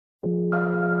Hey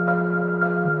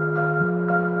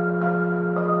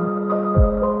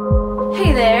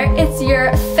there, it's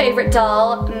your favorite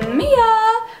doll,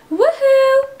 Mia!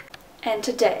 Woohoo! And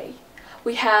today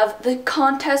we have the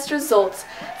contest results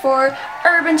for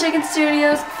Urban Chicken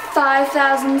Studios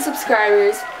 5,000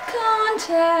 subscribers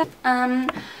contest.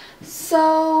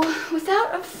 So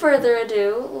without further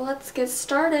ado, let's get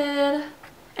started.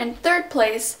 And third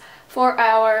place for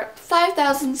our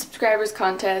 5,000 subscribers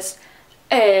contest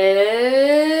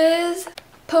is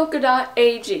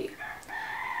PolkadotAG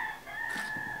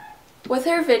with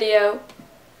her video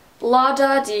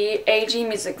landycandstudios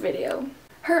music video.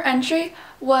 Her entry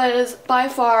was by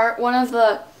far one of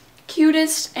the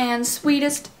cutest and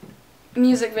sweetest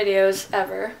music videos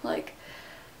ever. Like,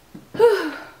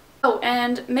 whew. Oh,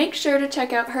 and make sure to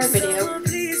check out her video.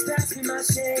 Please pass me my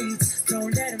shades.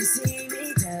 Don't let them see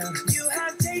me down. You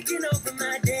have taken over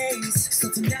my days.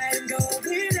 So tonight I'm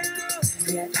going out.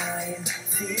 Yet I'm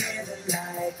feeling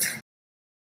like.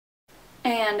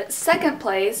 And second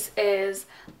place is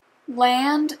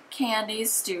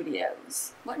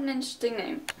landycandstudios. What an interesting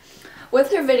name.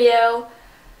 With her video,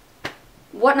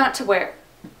 What Not to Wear,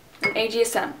 an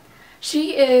AGSM.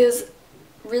 She is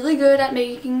really good at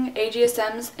making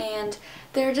AGSMs and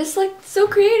they're just like so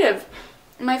creative.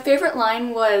 My favorite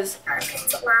line was,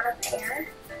 It's a lot of hair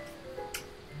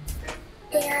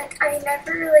and I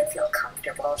never really feel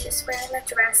comfortable just wearing a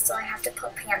dress, so I have to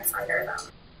put pants under them.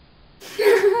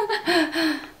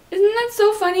 Isn't that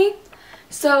so funny?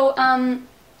 So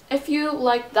if you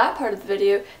liked that part of the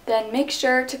video, then make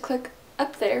sure to click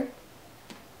up there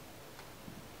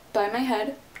by my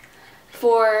head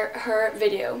for her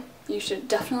video. You should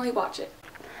definitely watch it.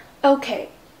 Okay,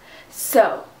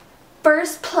 so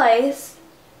first place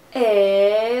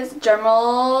is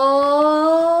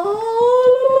drumroll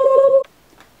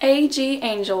AG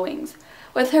Angel Wings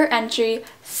with her entry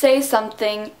Say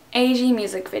Something AG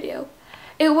music video.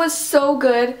 It was so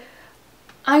good.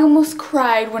 I almost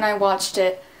cried when I watched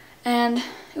it, and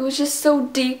it was just so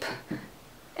deep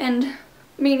and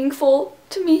meaningful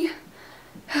to me.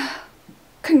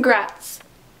 Congrats.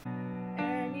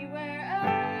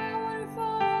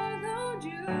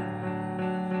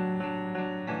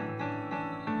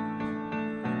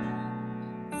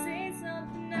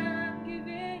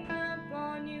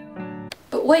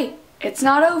 But wait, it's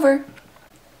not over.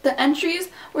 The entries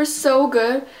were so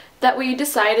good that we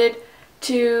decided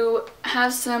to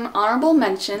have some honorable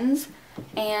mentions,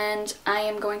 and I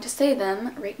am going to say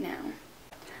them right now.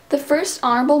 The first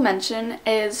honorable mention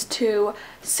is to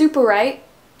Super Right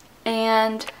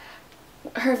and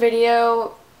her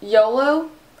video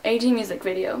YOLO AG music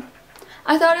video.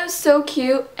 I thought it was so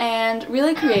cute and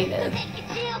really creative.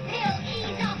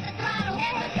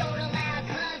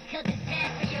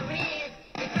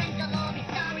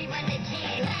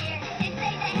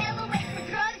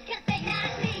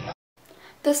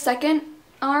 The second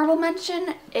honorable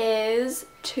mention is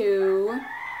to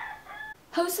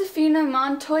Josefina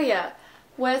Montoya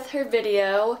with her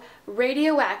video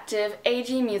Radioactive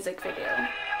AG music video.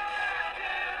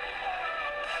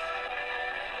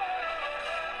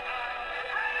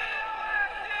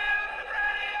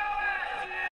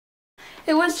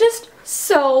 It was just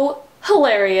so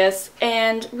hilarious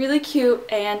and really cute,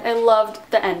 and I loved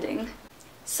the ending.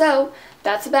 So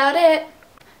that's about it.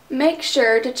 Make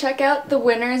sure to check out the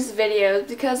winners' videos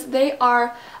because they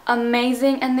are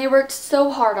amazing and they worked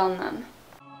so hard on them.